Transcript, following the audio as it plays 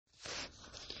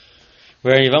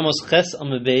We're in Yevamos Ches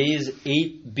Amabeis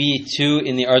 8b2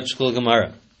 in the Art School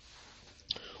Gemara.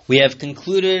 We have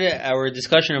concluded our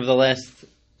discussion of the last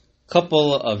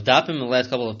couple of dapim, the last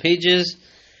couple of pages,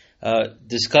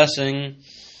 discussing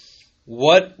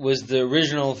what was the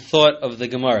original thought of the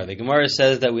Gemara. The Gemara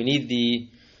says that we need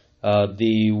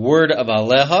the word of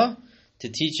Aleha to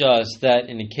teach us that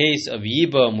in the case of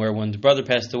Yibam, where one's brother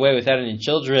passed away without any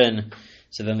children,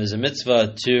 so then there's a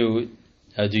mitzvah to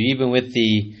do Yibam with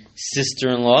the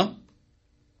sister-in-law.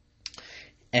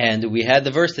 And we had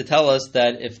the verse to tell us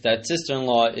that if that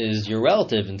sister-in-law is your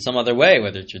relative in some other way,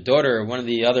 whether it's your daughter or one of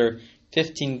the other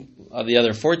 15 of the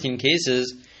other 14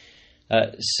 cases,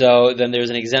 so then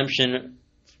there's an exemption,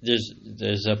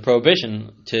 there's a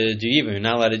prohibition to do Yibam. You're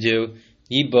not allowed to do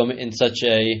Yibam in such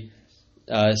a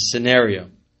scenario.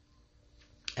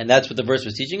 And that's what the verse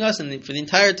was teaching us, and for the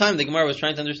entire time the Gemara was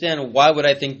trying to understand, why would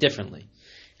I think differently?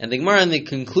 And the Gemara, in the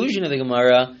conclusion of the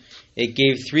Gemara, it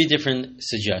gave three different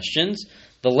suggestions.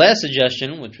 The last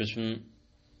suggestion, which was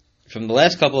from the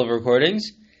last couple of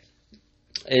recordings,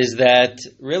 is that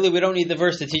really we don't need the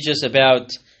verse to teach us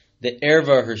about the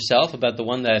erva herself, about the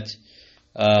one that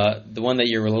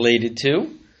you're related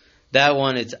to. That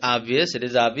one, it's obvious. It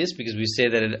is obvious because we say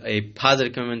that a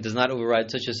positive commandment does not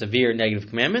override such a severe negative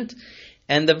commandment.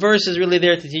 And the verse is really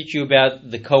there to teach you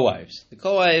about the co-wives. The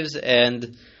co-wives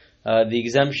and the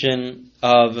exemption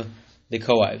of the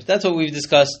co-wives. That's what we've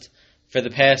discussed for the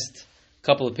past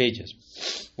couple of pages.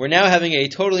 We're now having a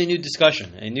totally new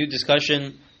discussion. A new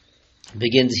discussion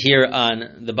begins here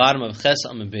on the bottom of Ches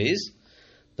Amabez,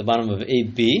 the bottom of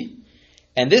 8b.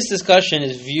 And this discussion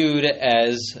is viewed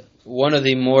as one of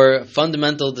the more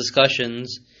fundamental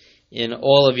discussions in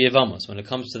all of Yevamos when it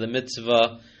comes to the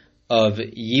mitzvah of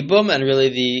Yibum and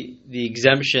really the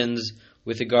exemptions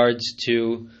with regards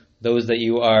to those that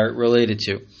you are related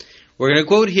to. We're going to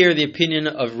quote here the opinion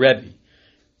of Rebbe.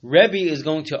 Rebbe is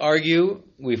going to argue,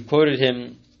 we've quoted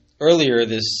him earlier in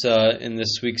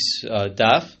this week's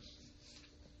daf,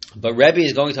 but Rebbe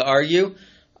is going to argue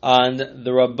on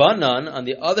the Rabbanan, on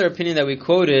the other opinion that we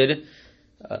quoted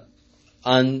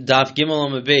on Daf Gimel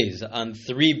Amabez, on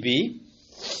 3b,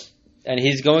 and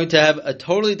he's going to have a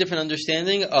totally different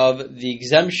understanding of the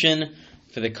exemption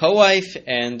for the co-wife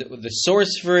and the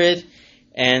source for it,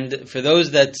 and for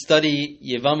those that study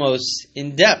Yevamos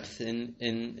in depth,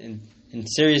 in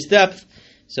serious depth,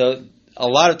 so a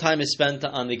lot of time is spent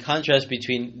on the contrast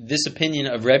between this opinion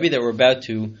of Rebbe that we're about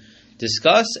to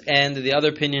discuss and the other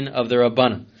opinion of the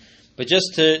Rabbanan. But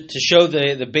just to show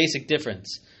the basic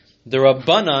difference, the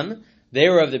Rabbanan, they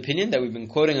were of the opinion that we've been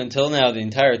quoting until now the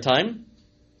entire time,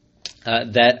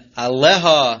 that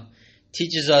Aleha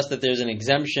teaches us that there's an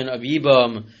exemption of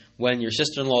Yibam when your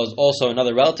sister-in-law is also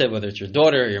another relative, whether it's your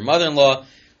daughter or your mother-in-law.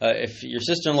 If your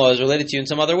sister-in-law is related to you in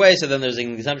some other way, so then there's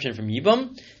an exemption from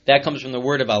Yibam. That comes from the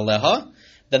word of Aleha.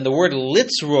 Then the word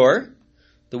Litzror,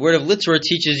 the word of Litzror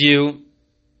teaches you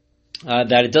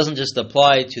that it doesn't just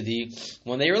apply to the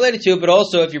one that you're related to, but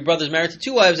also if your brother's married to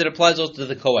two wives, it applies also to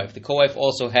the co-wife. The co-wife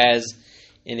also has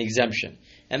an exemption.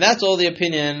 And that's all the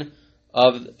opinion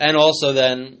of, and also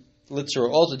then Litzror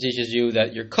also teaches you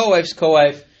that your co-wife's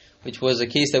co-wife, which was a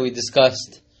case that we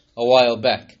discussed a while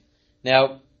back.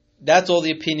 Now, that's all the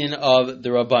opinion of the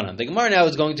Rabbanan. The Gemara now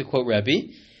is going to quote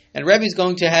Rebbe, and Rebbe is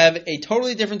going to have a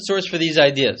totally different source for these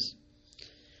ideas.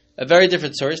 A very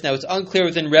different source. Now, it's unclear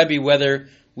within Rebbe whether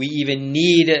we even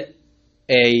need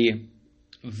a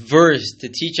verse to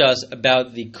teach us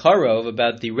about the karov,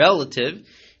 about the relative.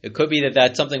 It could be that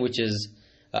that's something which is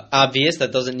obvious,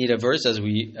 that doesn't need a verse, as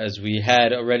we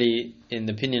had already in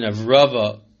the opinion of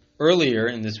Rava earlier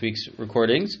in this week's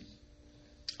recordings.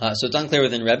 So it's unclear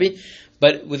within Rebbe.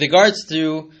 But with regards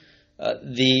to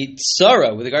the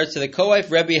tzara, with regards to the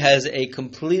co-wife, Rebbe has a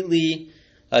completely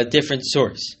different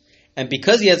source. And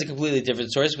because he has a completely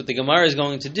different source, what the Gemara is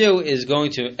going to do is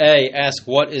going to, ask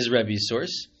what is Rebbe's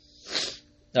source.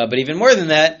 But even more than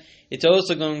that, it's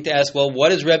also going to ask, well, what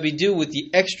does Rebbe do with the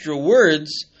extra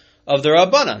words of the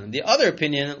Rabbanan? The other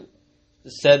opinion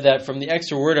said that from the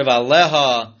extra word of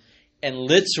Aleha and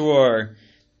Litzror,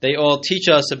 they all teach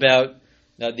us about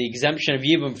the exemption of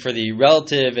Yibam for the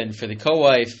relative and for the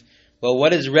co-wife. Well, what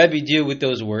does Rebbe do with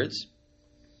those words?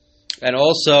 And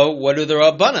also, what do the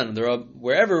Rabbanan?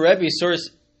 Wherever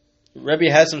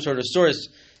Rebbe has some sort of source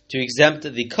to exempt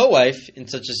the co-wife in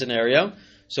such a scenario.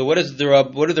 So what do the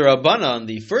Rabbanan,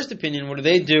 the first opinion, what do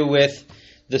they do with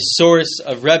the source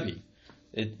of Rebbe?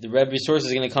 The Rebbe source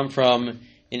is going to come from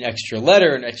an extra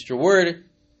letter, an extra word.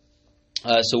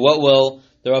 So what will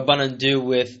the Rabbanan do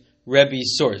with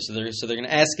Rebbe's source? So they're going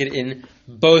to ask it in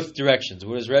both directions.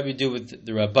 What does Rebbe do with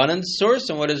the Rabbanan's source,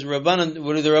 and what do the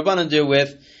Rabbanan do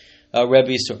with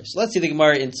Rebbe's source. Let's see the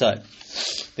Gemara inside.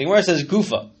 The Gemara says,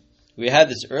 Gufa. We had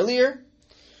this earlier.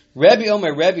 Rebbe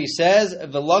Omer Rebbe says,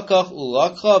 V'lakach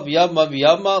ulakcha v'yavma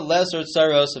v'yavma lesor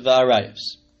tsaros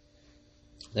v'arayos.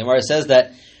 The Gemara says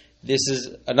that this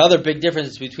is another big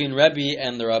difference between Rebbe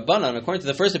and the Rabbanan. According to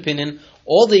the first opinion,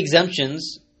 all the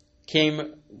exemptions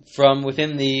came from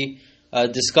within the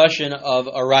discussion of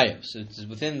arayos. It's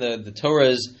within the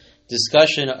Torah's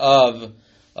discussion of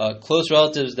close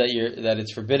relatives that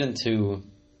it's forbidden to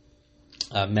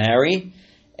marry.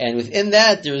 And within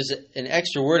that, there's an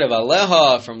extra word of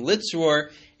aleha from litzror.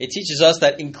 It teaches us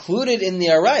that included in the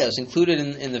arayos, included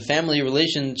in the family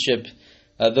relationship,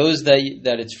 those that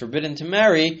it's forbidden to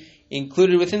marry,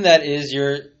 included within that is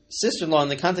your sister-in-law in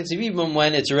the context of Yibum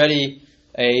when it's already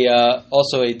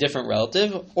also a different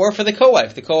relative, or for the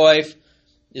co-wife. The co-wife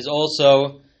is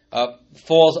also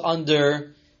falls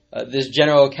under this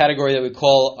general category that we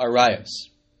call arayos.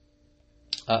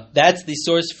 That's the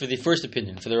source for the first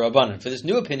opinion, for the Rabbanan. For this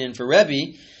new opinion, for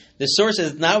Rebbe, the source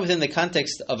is not within the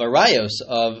context of arayos,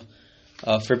 of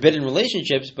forbidden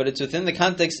relationships, but it's within the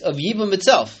context of Yibum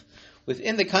itself.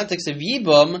 Within the context of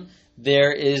Yibum,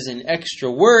 there is an extra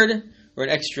word or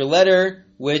an extra letter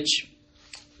which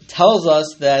tells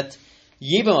us that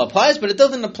Yibum applies, but it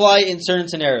doesn't apply in certain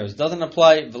scenarios. It doesn't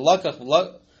apply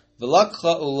ulakacha,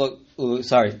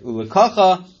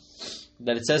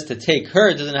 that it says to take her.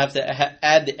 It doesn't have to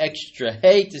add the extra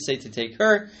hey to say to take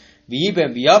her.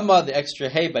 V'yibam v'yavma, the extra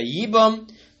hey by Yibum,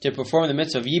 to perform the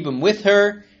mitzvah of Yibum with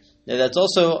her. Now, that's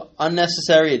also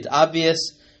unnecessary, it's obvious.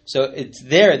 So it's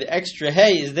there, the extra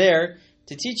hey is there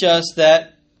to teach us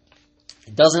that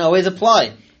it doesn't always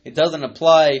apply. It doesn't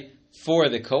apply for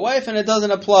the co-wife, and it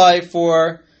doesn't apply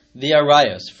for the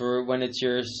arayos, for when it's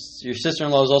your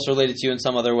sister-in-law is also related to you in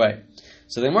some other way.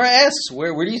 So the Gemara asks,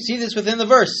 where do you see this within the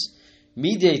verse?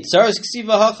 Midei tsaros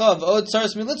ksiva hacha v'od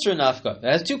tsaros militzra nafka.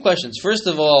 That has two questions. First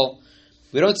of all,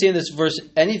 we don't see in this verse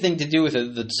anything to do with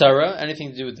the tzara,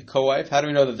 anything to do with the co-wife. How do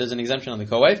we know that there's an exemption on the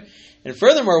co-wife? And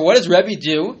furthermore, what does Rebbe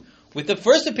do with the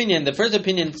first opinion? The first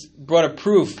opinion brought a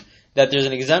proof that there's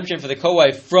an exemption for the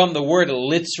co-wife from the word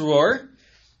litzror.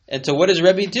 And so what does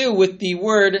Rebbe do with the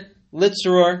word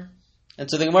litzror?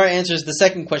 And so the Gemara answers the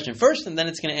second question first, and then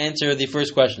it's going to answer the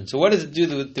first question. So what does it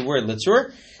do with the word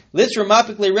litzror? Litzror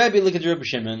mapikle Rebbe, look at Rebbe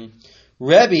Shimon.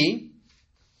 Rebbe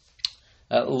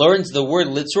learns the word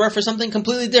litzror for something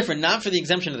completely different, not for the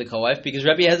exemption of the co-wife, because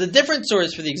Rebbe has a different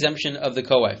source for the exemption of the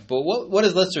co-wife. But what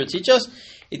does litzror teach us?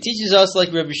 It teaches us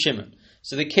like Rebbe Shimon.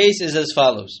 So the case is as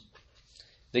follows.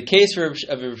 The case of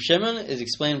Rebbe Shimon is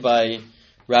explained by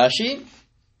Rashi,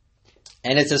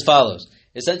 and it's as follows.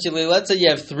 Essentially, let's say you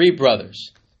have three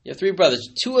brothers. You have three brothers.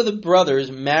 Two of the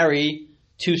brothers marry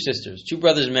two sisters. Two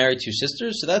brothers marry two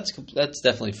sisters, so that's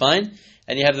definitely fine.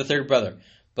 And you have the third brother.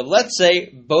 But let's say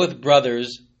both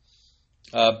brothers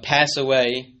pass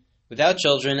away without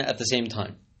children at the same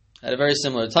time, at a very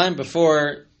similar time,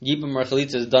 before Yibum or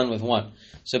Chalitza is done with one.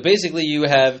 So basically you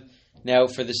have, now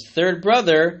for this third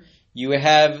brother, you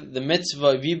have the mitzvah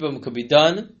of Yibum could be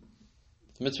done,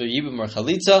 the mitzvah of Yibum or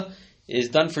Chalitza is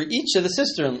done for each of the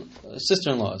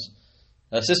sisters-in-law.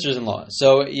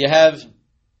 So you have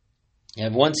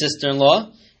one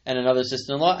sister-in-law and another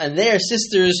sister-in-law, and they are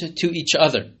sisters to each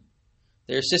other.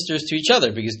 They are sisters to each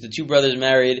other because the two brothers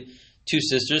married two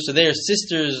sisters, so they are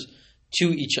sisters to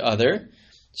each other.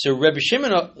 So Rebbe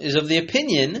Shimon is of the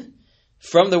opinion,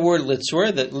 from the word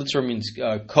litzor, that litzor means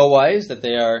co-wives, that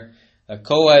they are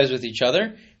co-wives with each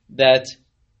other, that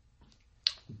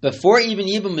before even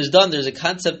Yibum is done, there's a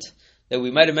concept that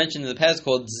we might have mentioned in the past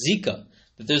called zika.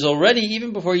 That there's already,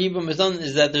 even before Yibum is done,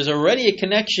 is that there's already a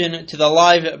connection to the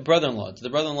live brother-in-law, to the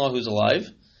brother-in-law who's alive.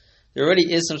 There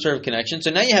already is some sort of connection.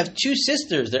 So now you have two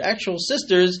sisters, they're actual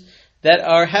sisters, that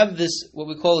have this, what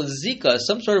we call a zika,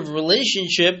 some sort of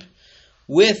relationship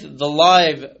with the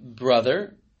live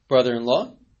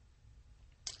brother-in-law.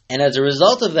 And as a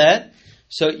result of that,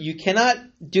 so you cannot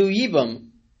do Yibum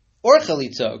or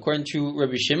Chalitza, according to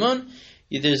Rabbi Shimon.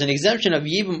 There's an exemption of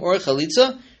Yibum or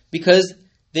Chalitza because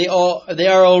they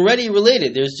are already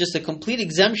related. There's just a complete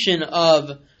exemption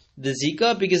of the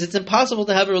Zika because it's impossible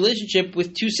to have a relationship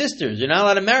with two sisters. You're not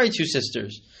allowed to marry two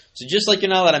sisters. So just like you're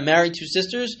not allowed to marry two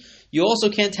sisters, you also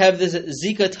can't have this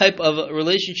Zika type of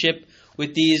relationship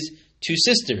with these two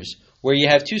sisters, where you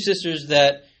have two sisters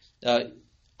that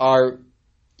are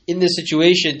in this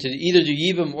situation to either do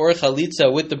Yibum or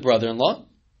Chalitza with the brother-in-law.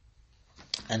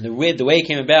 And the way it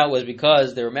came about was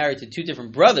because they were married to two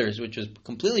different brothers, which was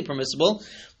completely permissible,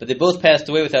 but they both passed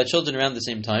away without children around the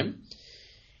same time.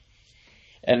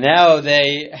 And now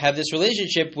they have this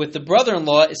relationship with the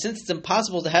brother-in-law. Since it's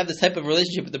impossible to have this type of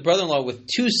relationship with the brother-in-law with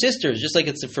two sisters, just like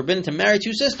it's forbidden to marry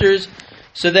two sisters,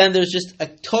 so then there's just a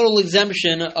total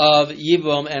exemption of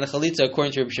Yibum and Chalitza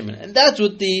according to Rabbi Shimon. And that's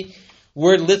what the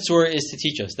word litzur is to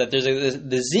teach us, that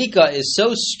the Zika is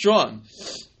so strong,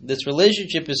 this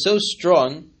relationship is so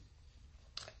strong,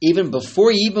 even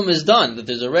before Yibum is done, that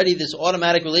there's already this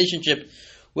automatic relationship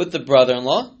with the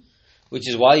brother-in-law, which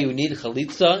is why you need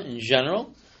Chalitza in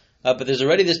general, but there's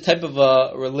already this type of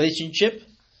relationship,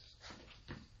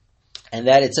 and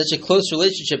that it's such a close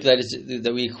relationship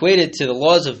that we equate it to the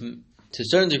laws of, to a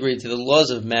certain degree, to the laws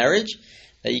of marriage,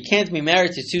 that you can't be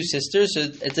married to two sisters, so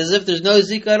it's as if there's no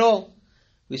Zika at all.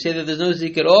 We say that there's no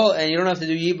Zika at all, and you don't have to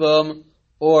do Yibum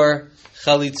or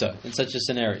Chalitza in such a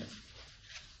scenario.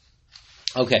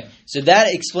 Okay, so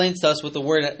that explains to us what the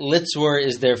word litzur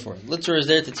is there for. Litzur is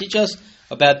there to teach us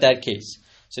about that case.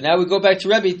 So now we go back to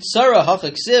Rebbe Tzara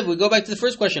Hachak Siv. We go back to the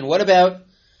first question. What about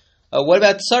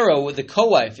Tzara with the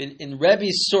co-wife in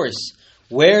Rebbe's source?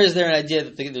 Where is there an idea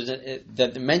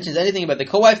that mentions anything about the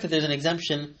co-wife, that there's an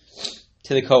exemption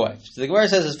to the co-wife? So the Gemara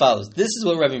says as follows. This is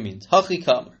what Rebbe means. Hachi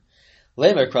Kamar.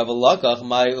 Lemer Kravalakach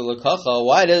Mai Ulakacha.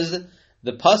 Why does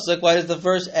the pasuk? Why does the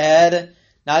verse add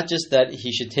not just that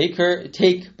he should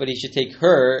but he should take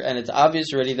her, and it's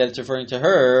obvious already that it's referring to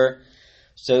her.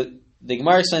 So the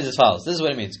Gemara explains as follows. This is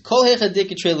what it means. Kol hecha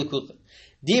dikitre l'kulcha.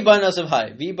 Di by nasav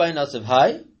hai. Vi by nasav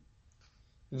hai.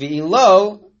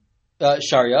 V'ilo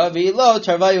sharia. V'ilo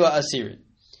tarvayu asirin.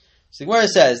 So the Gemara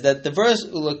says that the verse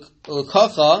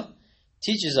ulakacha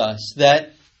teaches us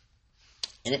that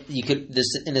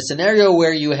in a scenario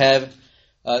where you have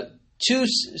two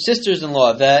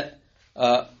sisters-in-law that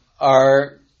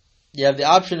you have the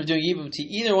option of doing Yibum to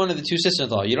either one of the two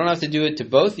sisters-in-law. You don't have to do it to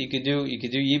both. You could do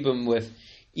Yibum with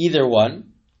either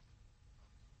one.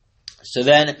 So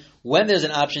then, when there's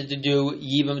an option to do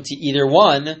Yibum to either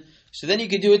one, so then you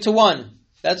could do it to one.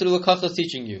 That's what Ulakacha is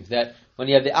teaching you. That when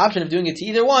you have the option of doing it to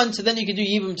either one, so then you could do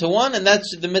Yibum to one, and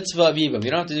that's the mitzvah of Yibum. You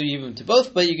don't have to do Yibum to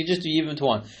both, but you could just do Yibum to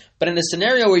one. But in a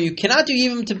scenario where you cannot do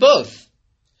Yibum to both,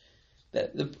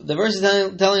 the verse is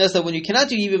telling us that when you cannot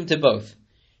do Yibum to both,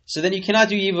 so then you cannot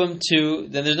do Yibum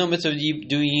then there's no mitzvah of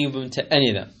doing Yibum to any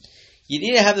of them. You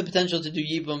need to have the potential to do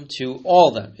Yibum to all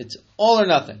of them. It's all or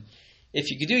nothing. If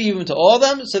you could do Yibum to all of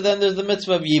them, so then there's the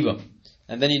mitzvah of Yibum.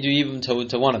 And then you do Yibum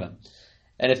to one of them.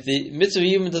 And if the mitzvah of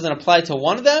Yibum doesn't apply to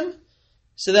one of them,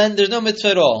 so then there's no mitzvah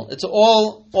at all. It's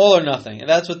all or nothing. And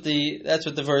that's what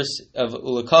the verse of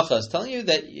Ulakacha is telling you,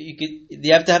 that you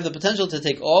have to have the potential to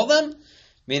take all of them,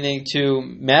 meaning to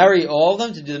marry all of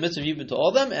them, to do the mitzvah of Yibum to all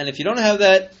of them. And if you don't have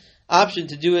that option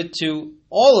to do it to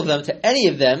all of them, to any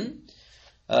of them,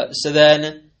 so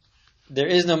then there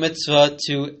is no mitzvah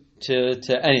to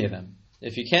any of them.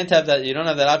 If you can't have that, you don't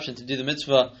have that option to do the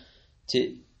mitzvah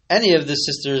to any of the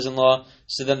sisters-in-law,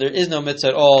 so then there is no mitzvah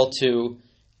at all to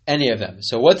any of them.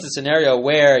 So what's the scenario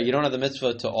where you don't have the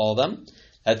mitzvah to all of them?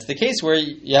 That's the case where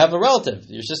you have a relative.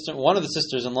 Your sister, one of the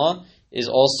sisters-in-law, is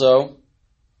also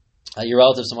your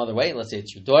relative some other way. Let's say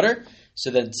it's your daughter.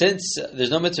 So then since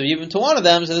there's no mitzvah even to one of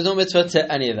them, so there's no mitzvah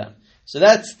to any of them. So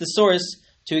that's the source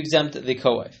to exempt the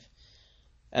co-wife.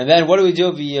 And then what do we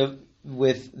do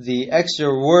with the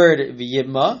extra word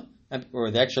v'yibma,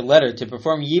 or the extra letter, to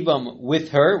perform yibam with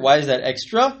her? Why is that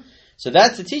extra? So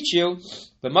that's to teach you,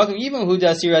 but makom yibam hu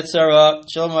dasirat tzara,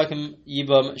 shalom makom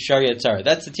yibam shariat tzara.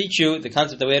 That's to teach you the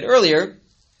concept that we had earlier,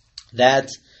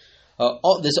 that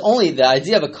there's only the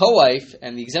idea of a co-wife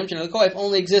and the exemption of the co-wife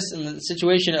only exists in the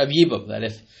situation of yibam. That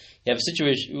if you have a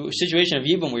situation of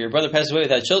yibam where your brother passes away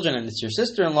without children and it's your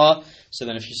sister-in-law, so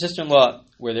then if your sister-in-law,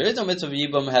 where there is no mitzvah of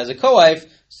yibam, has a co-wife,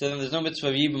 so then there's no mitzvah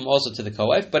of yibam also to the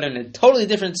co-wife. But in a totally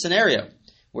different scenario,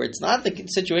 where it's not the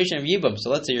situation of yibam,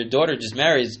 so let's say your daughter just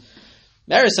marries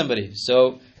somebody,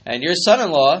 and your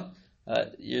son-in-law,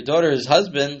 your daughter's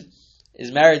husband,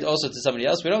 is married also to somebody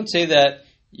else. We don't say that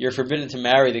you're forbidden to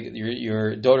marry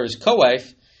your daughter's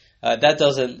co-wife. That's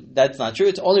not true.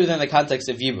 It's only within the context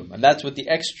of yibum, and that's what the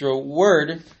extra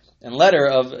word and letter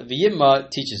of v'yibma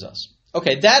teaches us.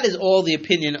 Okay, that is all the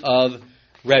opinion of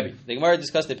Rebbe. The Gemara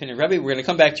discussed the opinion of Rebbe. We're going to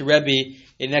come back to Rebbe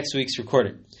in next week's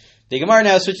recording. The Gemara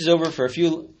now switches over for a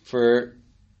few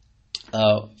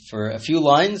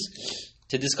lines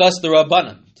to discuss the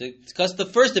Rabbanan, to discuss the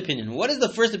first opinion. What does the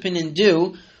first opinion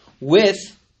do with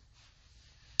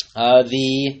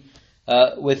the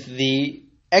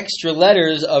extra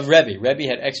letters of Rebbe? Rebbe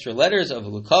had extra letters of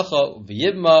Lukacha,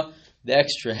 V'yibma, the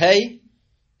extra hey,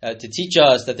 to teach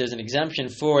us that there's an exemption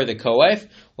for the co-wife.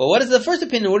 Well, what is the first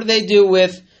opinion? What do they do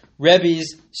with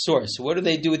Rebbe's source? What do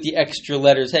they do with the extra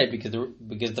letters hey? Because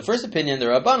the first opinion, the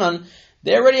Rabbanan,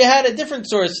 They already had a different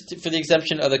source for the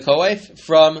exemption of the co-wife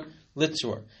from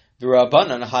litzur.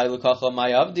 V'Rabbanan hai lukacha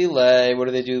my avdile. What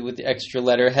do they do with the extra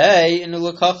letter hey in the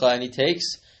lukacha? And he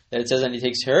takes that it says, and he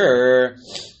takes her.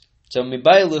 So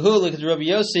mibai luhu look at Rabbi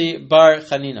Yossi bar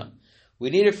Chanina. We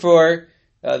need it for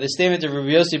the statement of Rabbi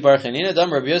Yossi bar Chanina.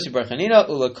 Dam Rabbi Yossi bar Chanina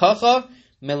ulakacha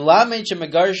melamed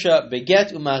shemagarsha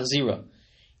beget umachzira.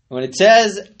 When it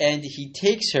says, and he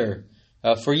takes her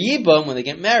for yibum, when they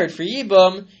get married for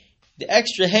yibum, the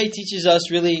extra hey teaches us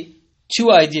really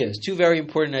two ideas, two very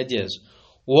important ideas.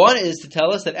 One is to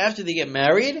tell us that after they get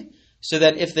married, so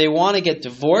that if they want to get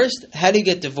divorced, how do you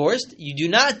get divorced? You do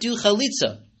not do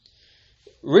chalitza.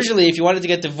 Originally, if you wanted to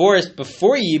get divorced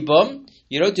before yibum,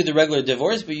 you don't do the regular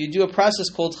divorce, but you do a process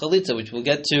called chalitza, which we'll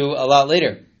get to a lot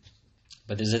later.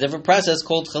 But there's a different process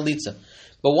called chalitza.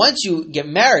 But once you get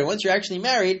married, once you're actually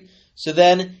married, so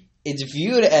then it's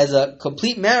viewed as a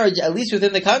complete marriage, at least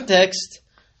within the context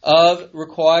of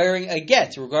requiring a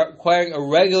get, requiring a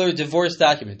regular divorce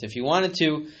document. If you wanted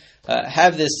to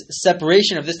have this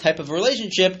separation of this type of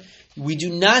relationship, we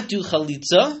do not do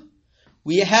chalitza.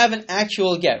 We have an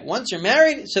actual get. Once you're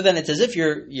married, so then it's as if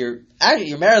you're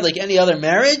married like any other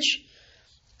marriage.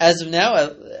 As of now,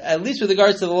 at least with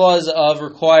regards to the laws of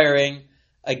requiring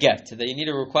a get, that you need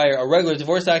to require a regular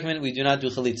divorce document, we do not do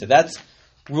chalitza. That's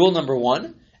rule number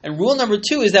one. And rule number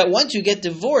two is that once you get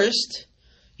divorced,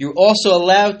 you're also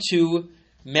allowed to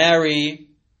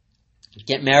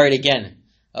get married again.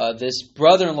 This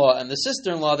brother-in-law and the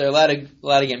sister-in-law, they're allowed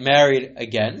to get married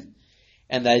again.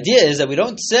 And the idea is that we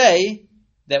don't say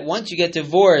that once you get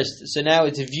divorced, so now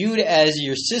it's viewed as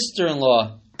your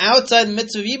sister-in-law outside the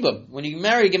mitzvah of Yibum. When you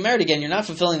get married again, you're not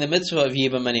fulfilling the mitzvah of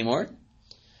Yibum anymore.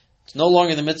 It's no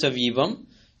longer the mitzvah of Yibum.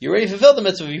 You already fulfilled the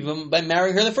mitzvah of Yibum by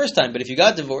marrying her the first time. But if you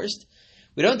got divorced,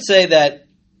 we don't say that.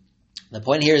 The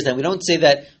point here is that we don't say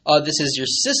that, this is your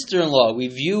sister-in-law. We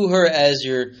view her as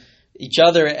each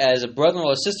other as a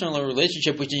brother-in-law, sister-in-law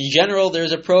relationship, which in general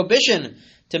there's a prohibition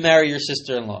to marry your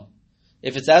sister-in-law.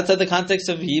 If it's outside the context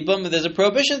of Yibum, there's a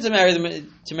prohibition to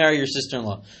marry your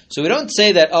sister-in-law. So we don't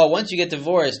say that, once you get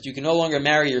divorced, you can no longer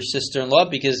marry your sister-in-law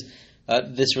because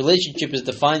this relationship is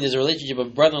defined as a relationship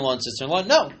of brother-in-law and sister-in-law.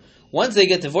 No. Once they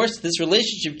get divorced, this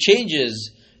relationship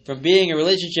changes from being a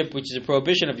relationship which is a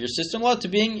prohibition of your sister-in-law to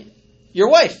being your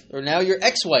wife, or now your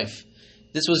ex-wife.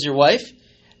 This was your wife.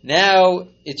 Now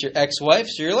it's your ex-wife,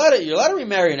 so you're allowed to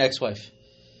remarry an ex-wife.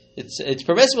 It's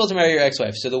permissible to marry your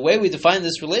ex-wife. So the way we define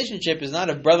this relationship is not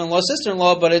of brother-in-law,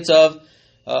 sister-in-law, but it's of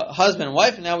husband and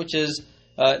wife. Now, which is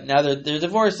now they're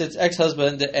divorced. It's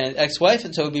ex-husband and ex-wife,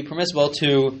 and so it would be permissible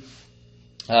to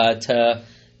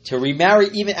remarry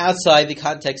even outside the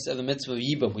context of the mitzvah of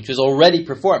Yibum, which was already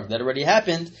performed, that already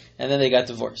happened, and then they got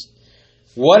divorced.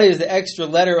 What is the extra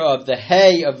letter of the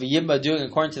hey of V'yimba doing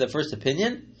according to the first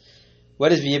opinion? What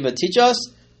does V'yimba teach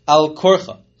us? Al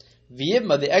korcha.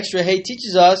 V'yimba, the extra hey,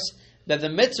 teaches us that the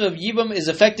mitzvah of Yibum is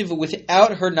effective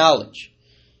without her knowledge.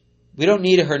 We don't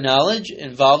need her knowledge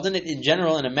involved in it. In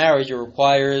general, in a marriage, it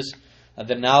requires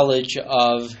the knowledge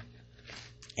of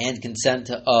and consent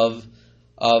of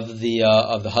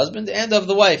the husband and of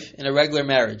the wife in a regular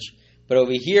marriage. But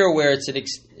over here, where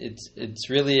it's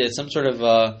really some sort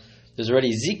of there's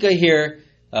already zika here.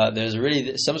 There's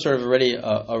already some sort of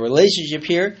a relationship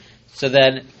here. So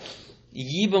then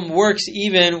Yibum works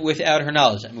even without her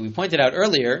knowledge. I mean, we pointed out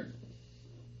earlier,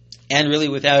 and really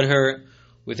without her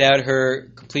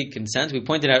complete consent. We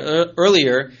pointed out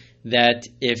earlier that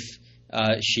if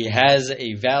she has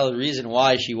a valid reason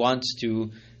why she wants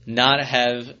to not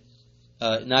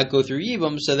go through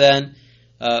Yibum, so then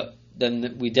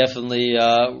we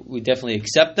definitely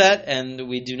accept that, and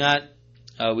we do not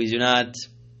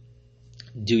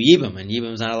do Yibum, and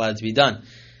Yibum is not allowed to be done.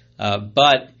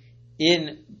 But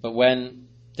when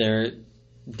there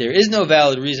is no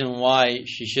valid reason why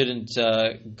she shouldn't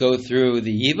go through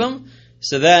the Yibum,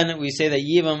 so then we say that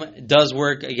Yibum does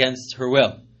work against her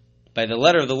will. By the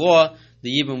letter of the law,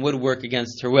 the Yibum would work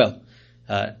against her will.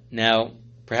 Now,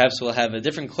 perhaps we'll have a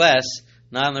different class,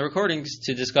 not on the recordings,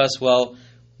 to discuss. Well,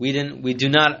 we do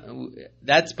not.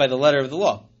 That's by the letter of the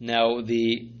law. Now,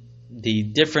 there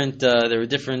were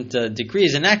different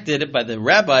decrees enacted by the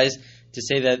rabbis to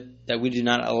say that we do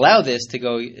not allow this to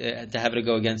have it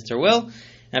go against her will,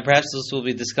 and perhaps this will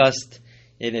be discussed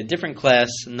in a different class.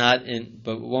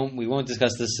 We won't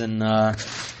discuss this in the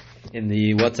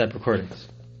WhatsApp recordings.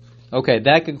 Okay,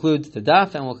 that concludes the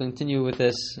daf, and we'll continue with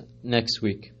this next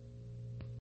week.